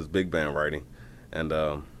beginning his big band writing, and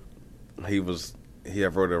he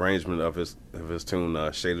had wrote an arrangement of his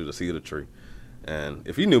tune "Shade of the Cedar Tree." And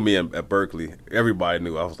if you knew me at Berkeley, everybody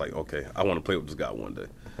knew. I was like, okay, I want to play with this guy one day.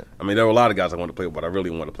 I mean, there were a lot of guys I wanted to play with, but I really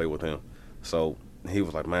wanted to play with him. So he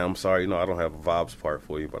was like, man, I'm sorry, I don't have a vibes part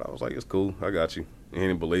for you. But I was like, it's cool, I got you. He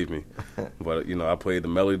didn't believe me. But, I played the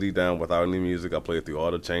melody down without any music. I played through all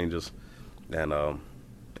the changes. And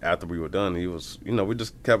after we were done, he was, we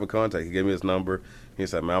just kept in contact. He gave me his number. He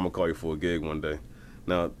said, man, I'm going to call you for a gig one day.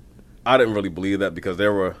 Now, I didn't really believe that because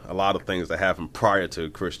there were a lot of things that happened prior to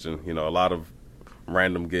Christian, a lot of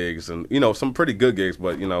random gigs and, some pretty good gigs,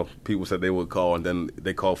 but, people said they would call and then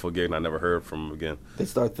they called for a gig and I never heard from them again. They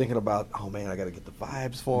start thinking about, oh man, I got to get the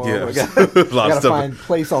vibes for him. Yeah. I got to find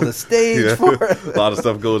place on the stage for it. A lot of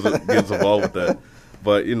stuff gets involved with that.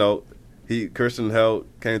 But, Christian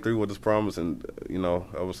came through with his promise and,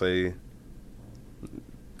 I would say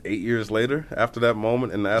 8 years later, after that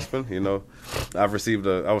moment in Aspen, I was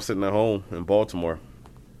sitting at home in Baltimore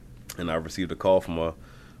and I received a call from a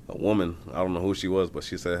woman. I don't know who she was, but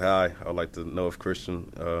she said, hi, I'd like to know if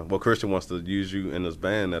Christian wants to use you in his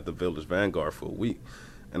band at the Village Vanguard for a week.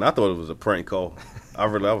 And I thought it was a prank call. I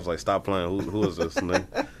was like, stop playing. Who is this? And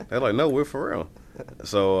they're like, no, we're for real.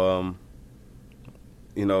 So,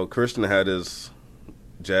 Christian had his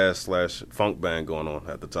jazz/funk band going on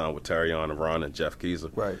at the time with Tarion and Ron and Jeff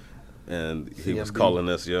Keezer. Right. And he was calling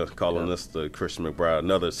this the Christian McBride,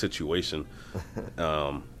 another situation.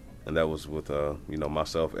 And that was with,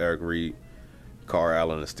 myself, Eric Reed, Carl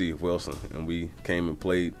Allen, and Steve Wilson. And we came and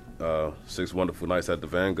played 6 wonderful nights at the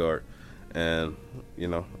Vanguard. And,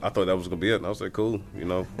 I thought that was going to be it. And I was like, cool.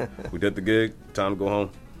 We did the gig, time to go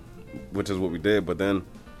home, which is what we did. But then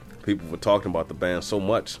people were talking about the band so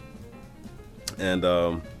much. And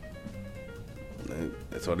so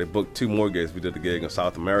they booked 2 more gigs. We did the gig in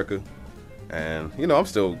South America. And, I'm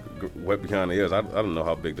still wet behind the ears. I don't know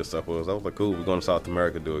how big this stuff was. I was like, cool, we're going to South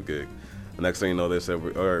America to do a gig. The next thing you know, they said,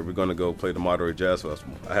 all right, we're going to go play the Monterey Jazz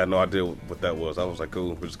Festival. I had no idea what that was. I was like,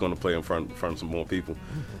 cool, we're just going to play in front of some more people.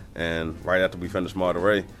 And right after we finished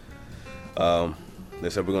Monterey, they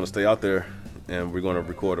said, we're going to stay out there and we're going to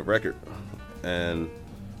record a record. And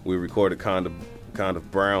we recorded Kind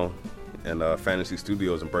of Brown in Fantasy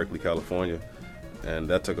Studios in Berkeley, California. And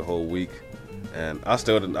that took a whole week. And I was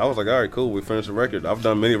like, all right, cool, we finished the record. I've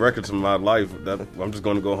done many records in my life. I'm just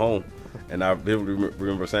going to go home. And I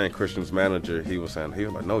remember saying, Christian's manager, he was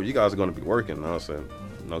like, no, you guys are going to be working. And I said,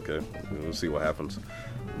 okay, we'll see what happens.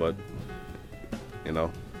 But,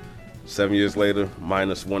 7 years later,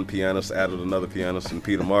 minus one pianist, added another pianist, and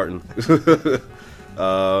Peter Martin.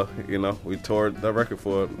 we toured that record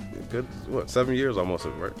for a good 7 years almost,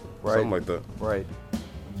 right? Something like that. Right.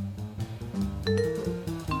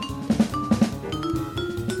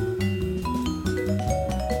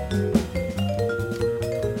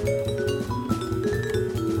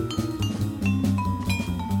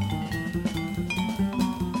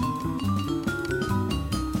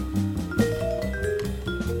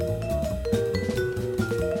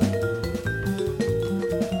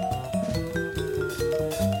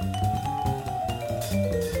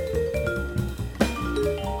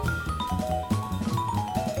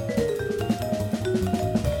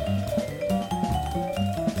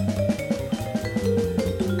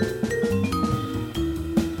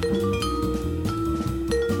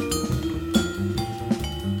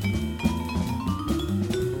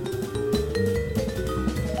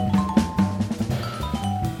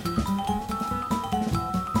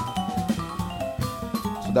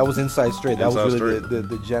 That was Inside Straight. That was really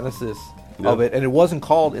the genesis of it, and it wasn't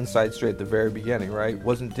called Inside Straight at the very beginning, right?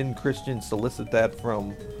 Didn't Christian solicit that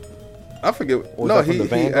from? I forget. No, he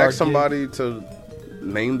asked somebody to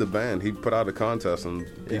name the band. He put out a contest, and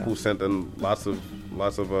people sent in lots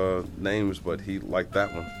of names, but he liked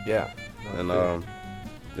that one. Yeah, and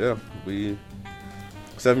we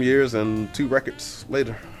 7 years and 2 records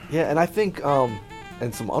later. Yeah, and I think.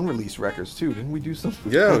 And some unreleased records too, didn't we do some?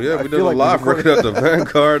 Yeah, we did a live record at the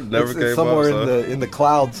Vanguard. Never came somewhere up, in the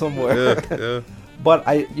cloud somewhere. Yeah. But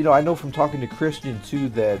I know from talking to Christian too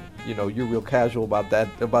that you're real casual about that,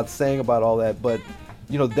 about saying about all that. But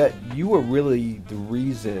that you were really the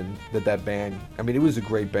reason that band. I mean, it was a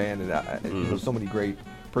great band, and so many great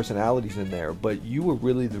personalities in there. But you were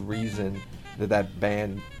really the reason that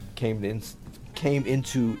band came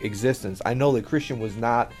into existence. I know that Christian was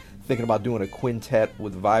not thinking about doing a quintet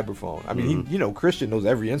with vibraphone. I mean, he, Christian knows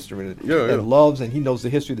every instrument and loves, and he knows the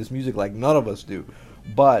history of this music like none of us do.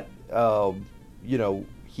 But,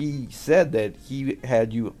 he said that he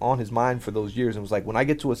had you on his mind for those years and was like, when I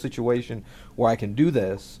get to a situation where I can do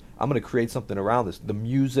this, I'm going to create something around this. The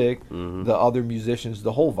music, the other musicians,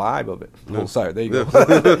 the whole vibe of it. Oh, sorry, there you go.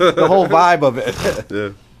 The whole vibe of it.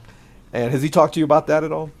 Yeah. And has he talked to you about that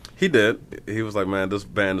at all? He did. He was like, man, this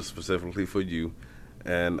band is specifically for you.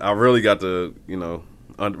 And I really got to,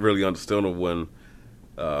 really understand it when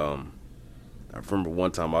I remember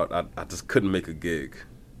one time I just couldn't make a gig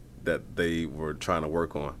that they were trying to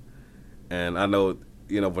work on. And I know,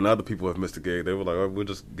 when other people have missed a gig, they were like, oh, we'll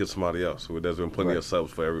just get somebody else. So there's been plenty of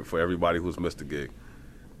subs for everybody who's missed a gig.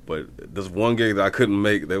 But this one gig that I couldn't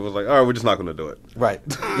make, they was like, all right, we're just not going to do it. Right.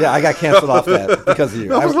 Yeah, I got canceled off that because of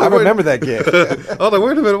you. I remember that gig. I was like,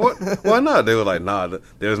 wait a minute, why not? They were like, nah,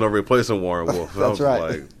 there's no replacing Warren Wolf. That's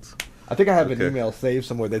right. I think I have an email saved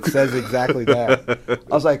somewhere that says exactly that.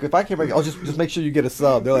 I was like, if I can't make it, I'll just make sure you get a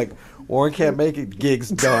sub. They're like, Warren can't make it, gig's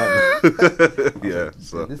done. Yeah.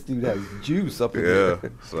 So this dude has juice up in there. Yeah.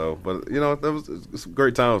 So, but that was some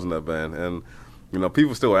great times in that band, and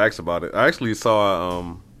people still ask about it. I actually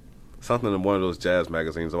saw something in one of those jazz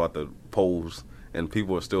magazines about the polls, and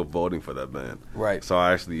people are still voting for that band. Right. So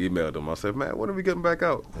I actually emailed him. I said, man, when are we getting back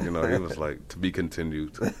out? He was like, to be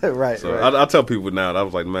continued. Right. So right. I tell people now, I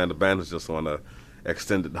was like, man, the band is just on a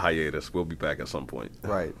extended hiatus. We'll be back at some point.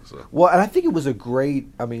 Right. So. Well, and I think it was a great,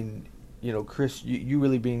 Chris, you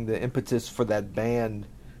really being the impetus for that band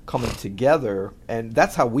coming together, and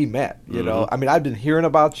that's how we met, I've been hearing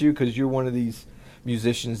about you because you're one of these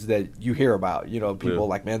musicians that you hear about, people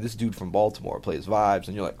like, man, this dude from Baltimore plays vibes,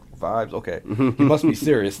 and you're like, vibes, okay, he must be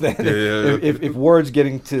serious then. If word's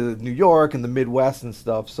getting to New York and the Midwest and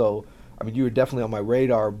stuff. So you were definitely on my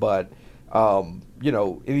radar, but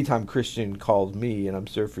anytime Christian calls me, and I'm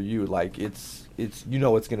sure for you, like it's it's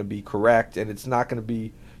going to be correct, and it's not going to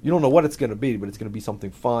be, you don't know what it's going to be, but it's going to be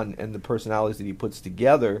something fun. And the personalities that he puts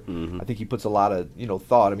together, I think he puts a lot of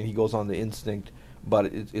thought. He goes on the instinct, but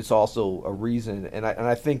it's also a reason. And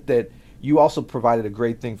I think that you also provided a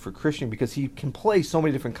great thing for Christian because he can play so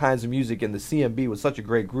many different kinds of music, and the CMB was such a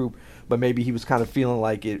great group, but maybe he was kind of feeling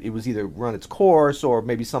like it was either run its course or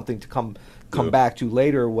maybe something to come back to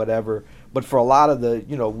later or whatever. But for a lot of the,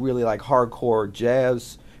 really like hardcore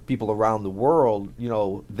jazz people around the world,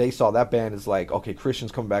 they saw that band as like, okay,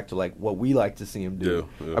 Christian's coming back to like what we like to see him do.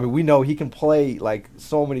 Yeah. We know he can play like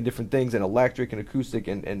so many different things, and electric and acoustic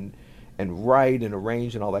and write and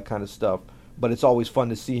arrange and all that kind of stuff. But it's always fun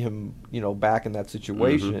to see him, back in that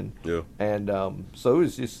situation. Mm-hmm. Yeah. And so it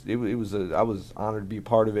was just, I was honored to be a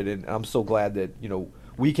part of it, and I'm so glad that,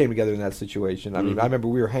 we came together in that situation. I mean, I remember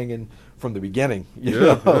we were hanging from the beginning. We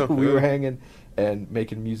were hanging, and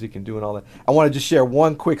making music and doing all that. I want to just share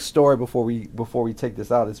one quick story before we take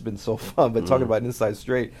this out. It's been so fun, but talking about Inside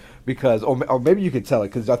Straight, because or maybe you could tell it,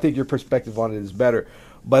 because I think your perspective on it is better.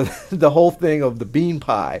 But the whole thing of the bean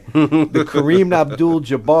pie, the Kareem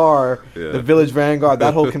Abdul-Jabbar, the Village Vanguard,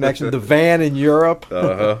 that whole connection, the van in Europe.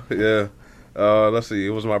 Yeah. Let's see.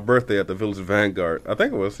 It was my birthday at the Village Vanguard. I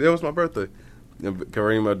think it was. Yeah, it was my birthday. And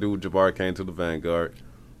Kareem Abdul-Jabbar came to the Vanguard,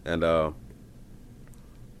 and I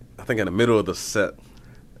think in the middle of the set,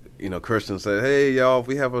 Christian said, "Hey, y'all,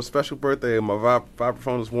 we have a special birthday. My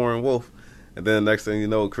vibraphone is Warren Wolf." And then next thing you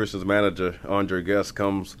know, Christian's manager, Andre Guest,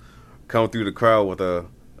 come through the crowd with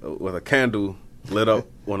a candle lit up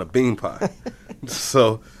on a bean pie.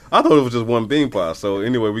 So I thought it was just one bean pie. So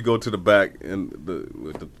anyway, we go to the back in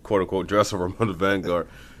the quote unquote dressing room of the Vanguard,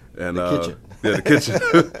 and the kitchen. The kitchen.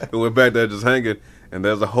 And we're back there just hanging, and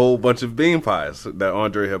there's a whole bunch of bean pies that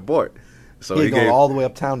Andre had bought. So he gave all the way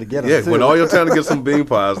uptown to get them. Yeah, went all your town to get some bean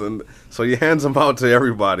pies, and so he hands them out to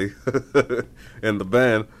everybody in the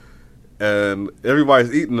band, and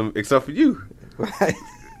everybody's eating them except for you. Right.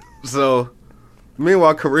 So,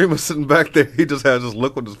 meanwhile, Kareem is sitting back there. He just has this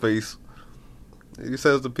look on his face. He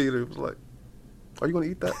says to Peter, he was like, "Are you going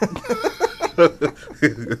to eat that?"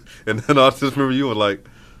 And then I just remember you were like,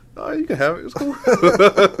 "Oh, you can have it. It's cool."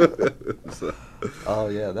 So, oh,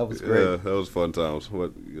 yeah, that was great. Yeah, that was fun times.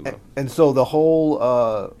 And so the whole,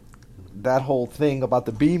 that whole thing about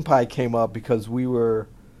the bean pie came up because we were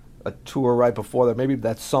a tour right before that, maybe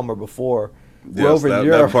that summer before. We're over in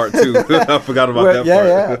Europe. That part too. I forgot about that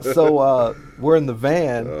part. Yeah. So we're in the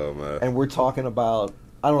van, man. And we're talking about,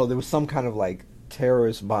 I don't know, there was some kind of like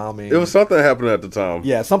terrorist bombing. It was something happening at the time.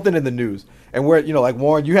 Yeah, something in the news. And we're, like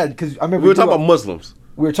Warren, you had, because I remember we were talking about Muslims.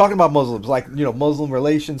 We were talking about Muslims, like, Muslim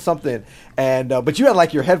relations, something. And but you had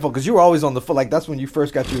like your headphone, because you were always on the phone. Like that's when you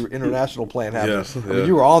first got your international plan happening. Yes, yeah. I mean,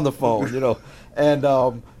 you were on the phone,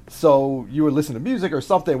 And so you were listening to music or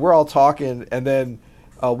something. We're all talking, and then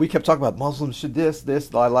we kept talking about Muslims should this,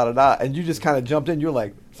 la la la la, and you just kind of jumped in. You're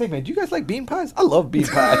like, "Say, man, do you guys like bean pies? I love bean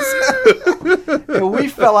pies." And we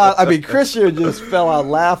fell out. I mean, Christian just fell out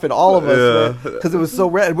laughing, all of us, because it was so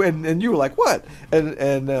random. And you were like, "What?"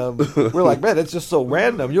 And we're like, "Man, it's just so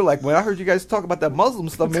random." You're like, "When I heard you guys talk about that Muslim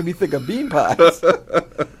stuff, made me think of bean pies."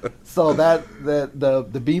 So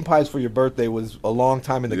the bean pies for your birthday was a long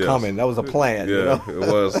time in the coming. That was a plan. Yeah, it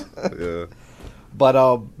was. Yeah. But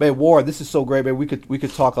man, Warren, this is so great, man. We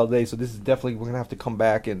could talk all day. So this is definitely, we're gonna have to come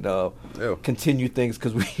back and continue things,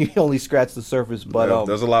 because we only scratched the surface. But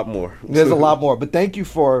there's a lot more. There's a lot more. But thank you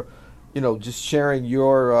for, just sharing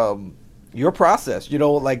your process.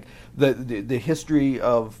 Like the history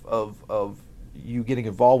of you getting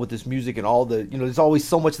involved with this music and all the, there's always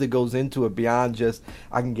so much that goes into it beyond just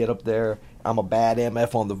I can get up there, I'm a bad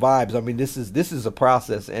MF on the vibes. I mean, this is a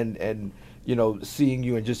process, and seeing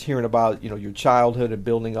you and just hearing about, your childhood and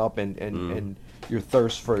building up and your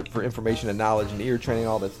thirst for information and knowledge and ear training,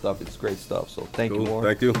 all that stuff. It's great stuff. So thank you, Warren.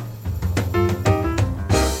 Thank you.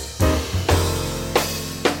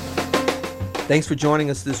 Thanks for joining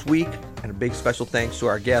us this week, and a big special thanks to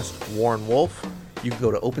our guest, Warren Wolf. You can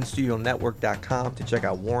go to openstudionetwork.com to check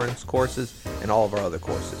out Warren's courses and all of our other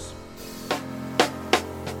courses.